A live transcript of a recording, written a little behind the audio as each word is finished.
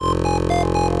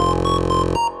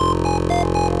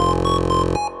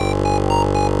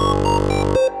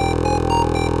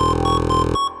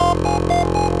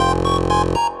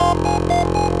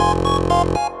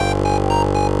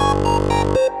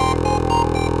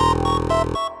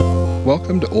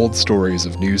Welcome to Old Stories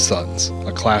of New Suns,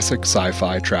 a classic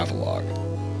sci-fi travelogue.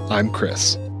 I'm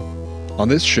Chris. On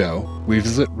this show, we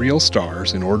visit real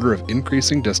stars in order of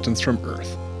increasing distance from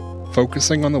Earth,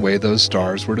 focusing on the way those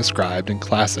stars were described in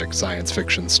classic science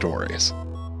fiction stories.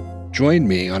 Join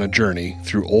me on a journey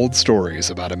through old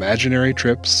stories about imaginary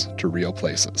trips to real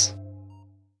places.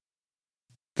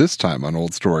 This time on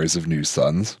Old Stories of New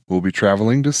Suns, we'll be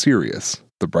traveling to Sirius,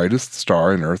 the brightest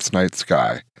star in Earth's night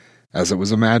sky, as it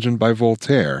was imagined by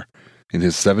Voltaire in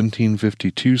his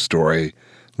 1752 story,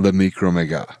 Le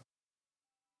Microméga.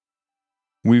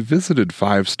 We've visited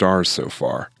 5 stars so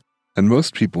far, and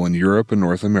most people in Europe and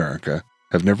North America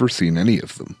have never seen any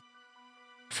of them.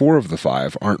 4 of the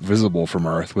 5 aren't visible from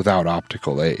Earth without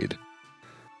optical aid.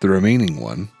 The remaining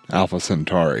one, Alpha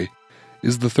Centauri,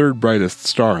 is the 3rd brightest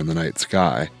star in the night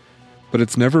sky, but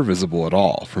it's never visible at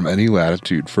all from any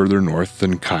latitude further north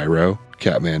than Cairo,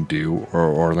 Kathmandu,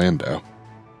 or Orlando.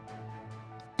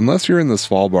 Unless you're in the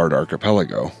Svalbard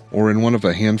archipelago, or in one of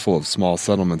a handful of small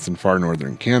settlements in far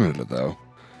northern Canada, though,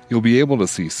 you'll be able to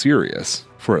see Sirius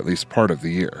for at least part of the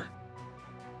year.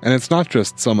 And it's not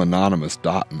just some anonymous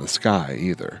dot in the sky,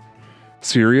 either.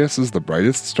 Sirius is the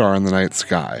brightest star in the night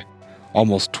sky,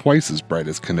 almost twice as bright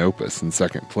as Canopus in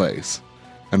second place,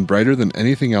 and brighter than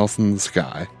anything else in the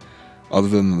sky, other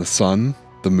than the Sun,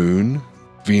 the Moon,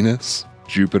 Venus,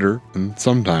 Jupiter, and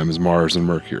sometimes Mars and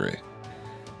Mercury.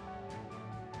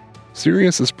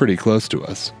 Sirius is pretty close to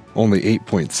us, only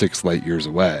 8.6 light-years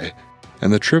away,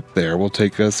 and the trip there will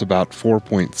take us about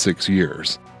 4.6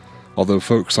 years, although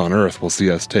folks on Earth will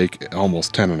see us take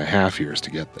almost 10.5 years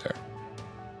to get there.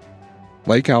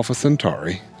 Like Alpha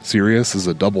Centauri, Sirius is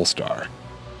a double star.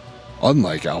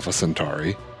 Unlike Alpha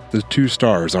Centauri, the 2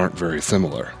 stars aren't very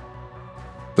similar.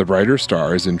 The brighter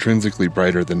star is intrinsically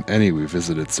brighter than any we've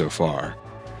visited so far.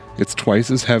 It's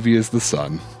twice as heavy as the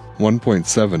Sun,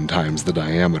 1.7 times the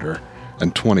diameter,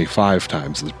 and 25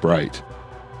 times as bright.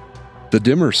 The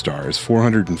dimmer star is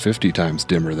 450 times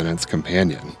dimmer than its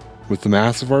companion, with the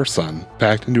mass of our Sun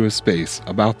packed into a space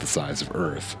about the size of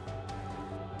Earth.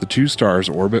 The 2 stars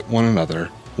orbit one another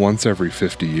once every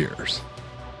 50 years.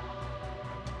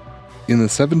 In the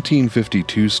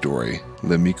 1752 story,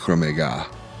 Le Microméga,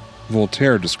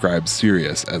 Voltaire describes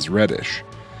Sirius as reddish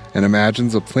and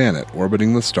imagines a planet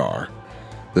orbiting the star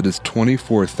that is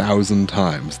 24,000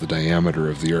 times the diameter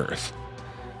of the Earth.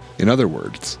 In other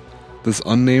words, this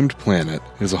unnamed planet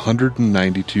is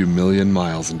 192 million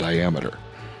miles in diameter,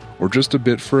 or just a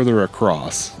bit further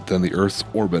across than the Earth's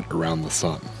orbit around the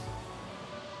Sun.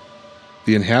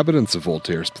 The inhabitants of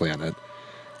Voltaire's planet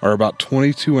are about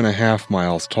 22.5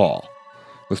 miles tall,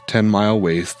 with 10-mile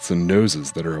waists and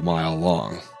noses that are a mile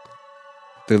long.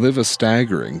 They live a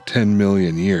staggering 10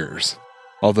 million years,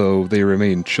 although they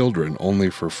remain children only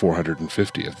for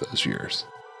 450 of those years.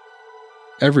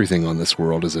 Everything on this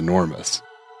world is enormous.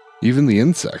 Even the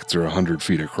insects are 100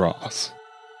 feet across.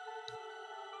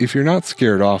 If you're not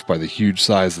scared off by the huge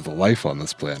size of the life on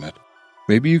this planet,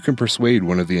 maybe you can persuade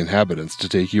one of the inhabitants to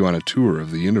take you on a tour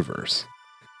of the universe.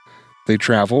 They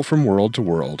travel from world to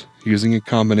world using a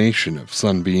combination of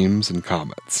sunbeams and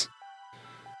comets.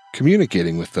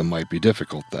 Communicating with them might be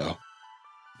difficult, though.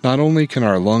 Not only can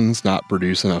our lungs not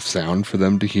produce enough sound for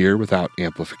them to hear without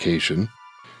amplification,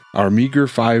 our meager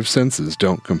 5 senses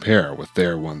don't compare with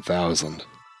their 1,000.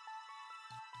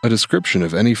 A description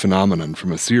of any phenomenon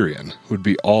from a Sirian would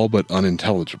be all but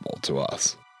unintelligible to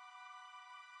us.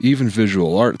 Even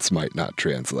visual arts might not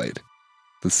translate.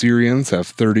 The Sirians have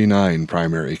 39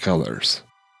 primary colors,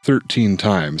 13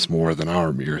 times more than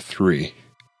our mere 3.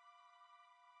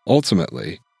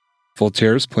 Ultimately,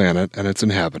 Voltaire's planet and its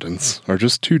inhabitants are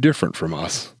just too different from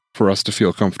us for us to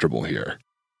feel comfortable here,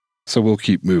 so we'll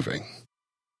keep moving.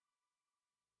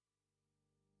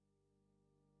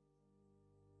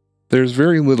 There's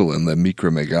very little in Le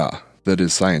Microméga that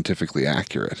is scientifically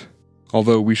accurate,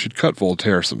 although we should cut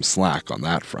Voltaire some slack on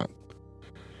that front.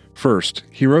 First,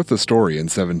 he wrote the story in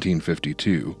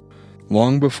 1752,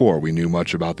 long before we knew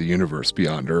much about the universe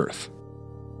beyond Earth.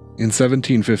 In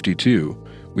 1752,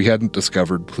 we hadn't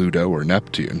discovered Pluto or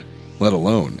Neptune, let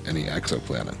alone any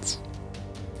exoplanets.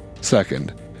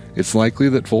 Second, it's likely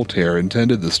that Voltaire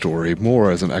intended the story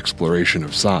more as an exploration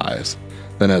of size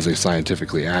than as a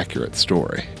scientifically accurate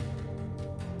story.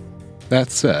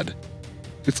 That said,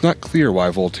 it's not clear why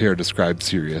Voltaire described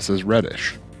Sirius as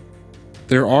reddish.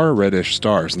 There are reddish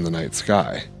stars in the night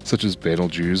sky, such as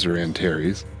Betelgeuse or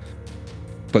Antares,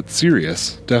 but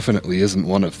Sirius definitely isn't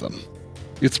one of them.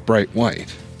 It's bright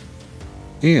white.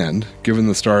 And, given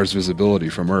the star's visibility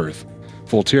from Earth,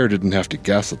 Voltaire didn't have to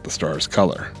guess at the star's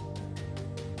color.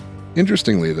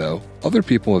 Interestingly, though, other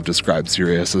people have described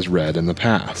Sirius as red in the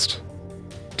past.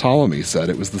 Ptolemy said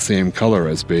it was the same color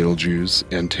as Betelgeuse,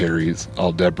 Antares,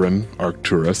 Aldebaran,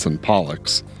 Arcturus, and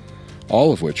Pollux,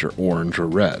 all of which are orange or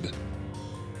red.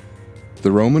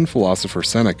 The Roman philosopher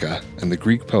Seneca and the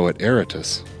Greek poet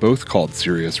Aratus both called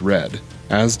Sirius red,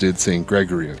 as did St.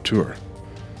 Gregory of Tours.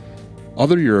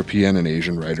 Other European and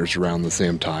Asian writers around the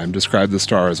same time described the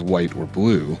star as white or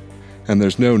blue, and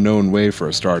there's no known way for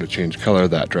a star to change color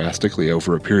that drastically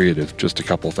over a period of just a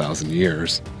couple thousand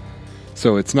years.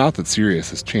 So it's not that Sirius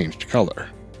has changed color.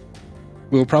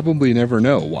 We'll probably never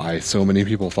know why so many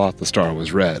people thought the star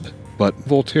was red, but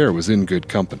Voltaire was in good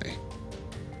company.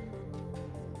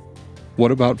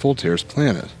 What about Voltaire's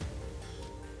planet?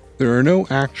 There are no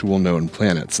actual known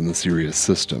planets in the Sirius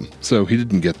system, so he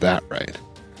didn't get that right.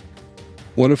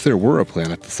 What if there were a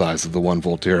planet the size of the one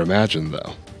Voltaire imagined,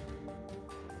 though?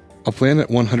 A planet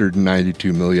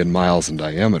 192 million miles in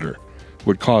diameter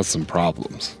would cause some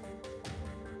problems.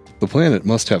 The planet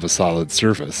must have a solid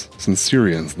surface, since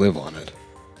Sirians live on it.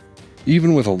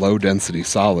 Even with a low-density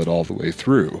solid all the way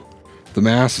through, the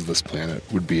mass of this planet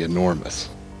would be enormous.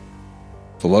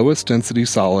 The lowest density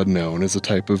solid known is a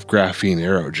type of graphene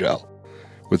aerogel,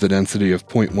 with a density of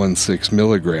 0.16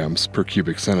 milligrams per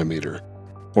cubic centimeter,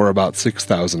 or about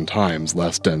 6,000 times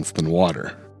less dense than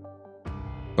water.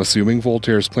 Assuming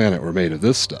Voltaire's planet were made of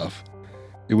this stuff,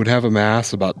 it would have a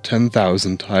mass about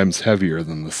 10,000 times heavier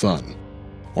than the Sun,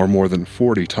 or more than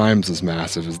 40 times as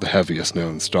massive as the heaviest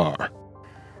known star.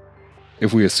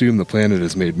 If we assume the planet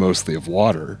is made mostly of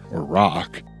water, or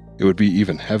rock, it would be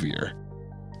even heavier.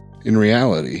 In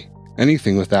reality,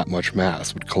 anything with that much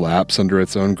mass would collapse under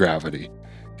its own gravity,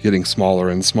 getting smaller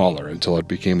and smaller until it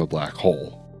became a black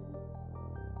hole.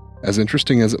 As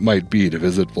interesting as it might be to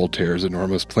visit Voltaire's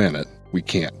enormous planet, we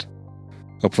can't.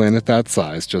 A planet that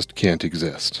size just can't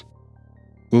exist.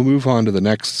 We'll move on to the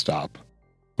next stop,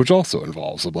 which also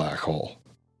involves a black hole.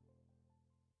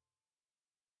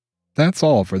 That's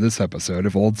all for this episode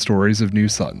of Old Stories of New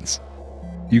Suns.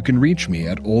 You can reach me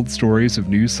at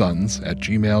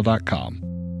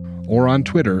oldstoriesofnewsuns@gmail.com or on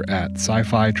Twitter at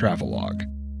sci-fi travelogue,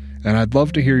 and I'd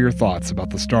love to hear your thoughts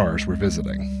about the stars we're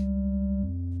visiting.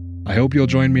 I hope you'll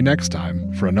join me next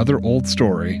time for another old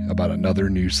story about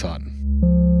another new sun.